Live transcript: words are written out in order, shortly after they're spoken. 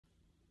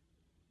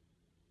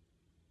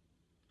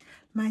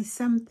My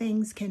Some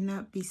Things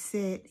Cannot Be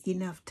Said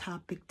Enough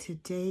topic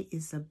today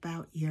is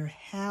about your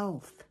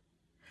health.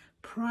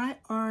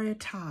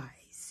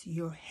 Prioritize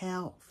your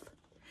health.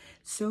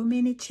 So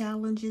many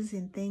challenges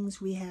and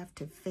things we have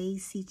to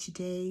face each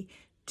day.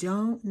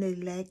 Don't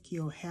neglect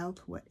your health.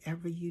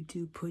 Whatever you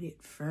do, put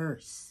it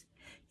first.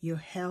 Your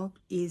health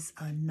is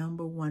a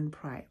number one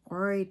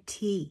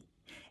priority.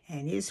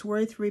 And it's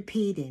worth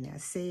repeating. I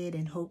say it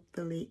and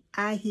hopefully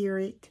I hear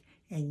it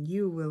and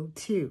you will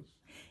too.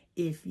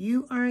 If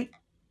you aren't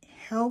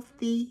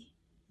healthy,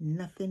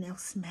 nothing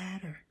else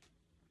matters.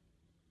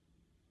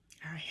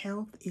 Our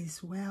health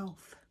is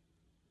wealth.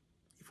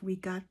 If we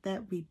got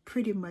that, we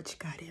pretty much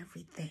got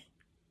everything.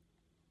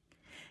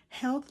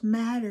 Health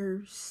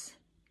matters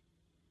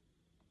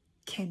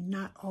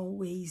cannot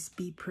always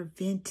be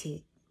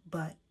prevented,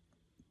 but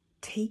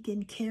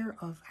taking care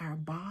of our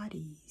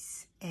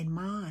bodies and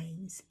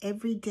minds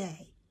every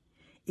day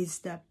is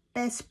the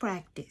best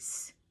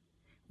practice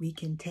we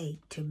can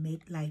take to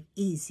make life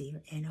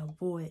easier and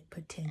avoid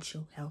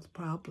potential health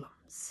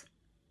problems.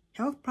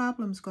 Health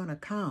problems going to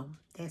come.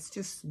 That's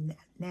just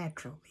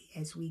naturally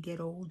as we get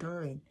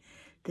older and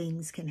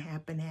things can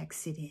happen,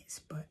 accidents.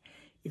 But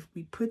if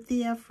we put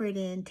the effort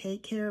in,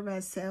 take care of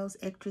ourselves,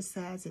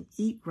 exercise, and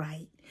eat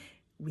right,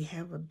 we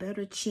have a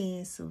better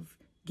chance of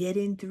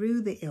getting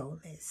through the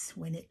illness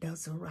when it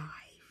does arrive.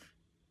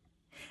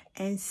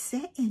 And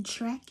set and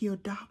track your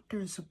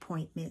doctor's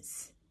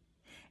appointments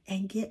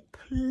and get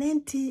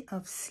plenty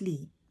of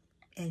sleep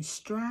and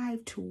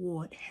strive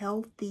toward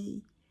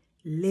healthy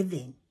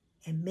living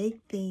and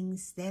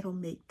that'll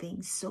make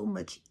things so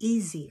much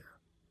easier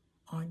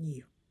on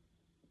you.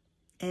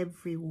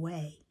 Every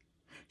way.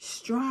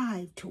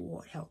 Strive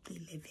toward healthy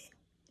living.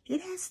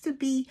 It has to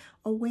be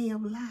a way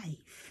of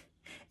life.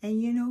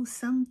 And you know,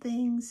 some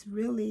things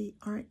really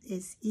aren't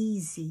as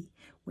easy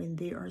when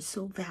they are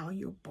so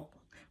valuable.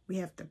 We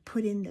have to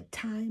put in the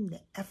time,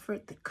 the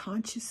effort, the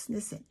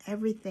consciousness, and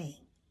everything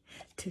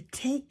to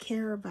take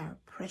care of our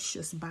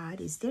precious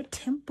bodies. They're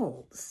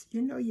temples.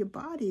 You know, your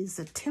body is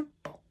a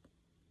temple.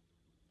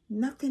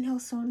 Nothing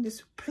else on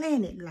this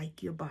planet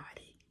like your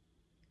body.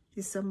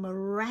 It's a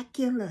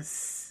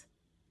miraculous,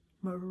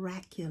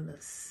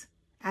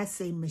 I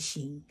say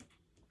machine.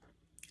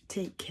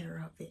 Take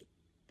care of it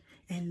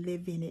and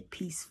live in it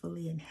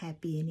peacefully and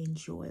happy and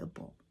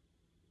enjoyable.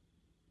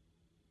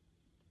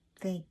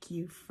 Thank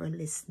you for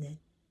listening.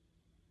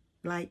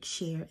 Like,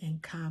 share,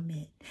 and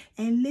comment.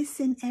 And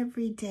listen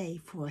every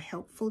day for a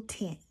helpful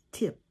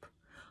tip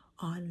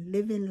on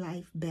living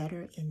life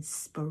better,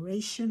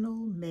 inspirational,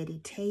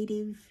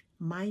 meditative,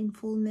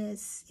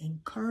 mindfulness,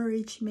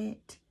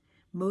 encouragement,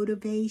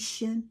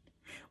 motivation.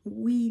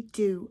 We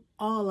do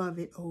all of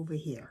it over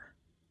here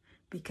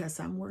because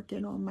I'm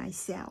working on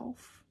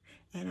myself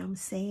and I'm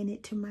saying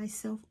it to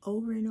myself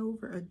over and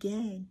over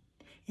again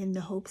in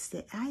the hopes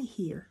that I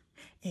hear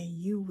and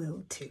you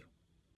will too.